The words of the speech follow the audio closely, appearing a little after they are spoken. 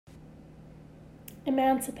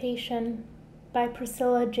Emancipation by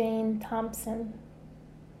Priscilla Jane Thompson.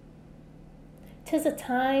 'Tis a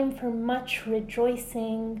time for much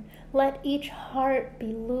rejoicing. Let each heart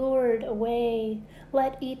be lured away.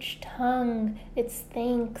 Let each tongue its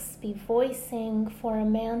thanks be voicing for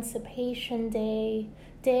Emancipation Day,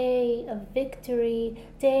 day of victory,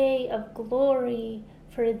 day of glory.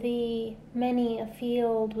 For thee many a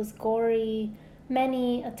field was gory,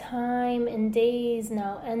 many a time in days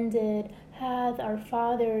now ended hath our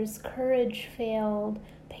fathers' courage failed.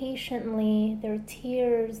 Patiently their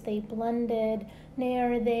tears they blended,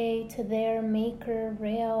 ne'er they to their Maker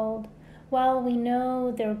railed. While we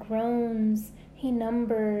know their groans he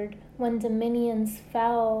numbered when dominions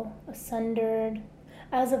fell asundered.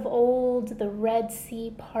 As of old the Red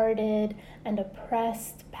Sea parted, and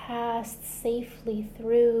oppressed passed safely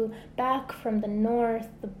through. Back from the north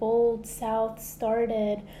the bold south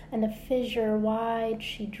started, and a fissure wide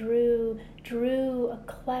she drew a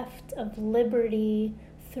cleft of liberty.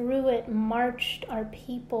 Through it marched our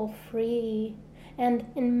people free. And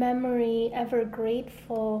in memory ever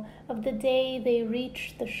grateful of the day they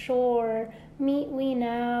reached the shore, meet we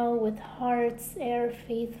now with hearts e'er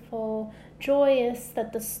faithful, joyous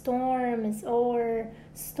that the storm is o'er.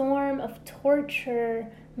 Storm of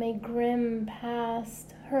torture may grim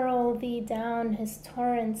past hurl thee down his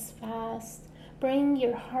torrents fast. Bring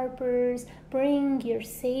your harpers, bring your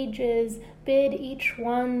sages, bid each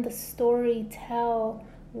one the story tell,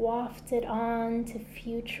 waft it on to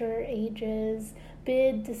future ages,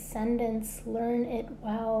 bid descendants learn it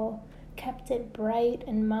well. Kept it bright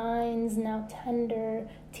in minds now tender,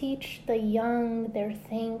 teach the young their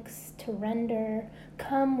thanks to render.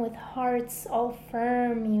 Come with hearts all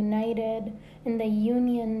firm united in the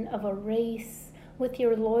union of a race, with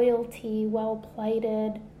your loyalty well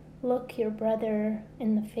plighted. Look your brother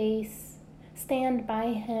in the face, stand by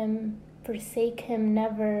him, forsake him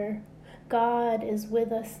never. God is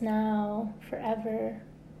with us now forever.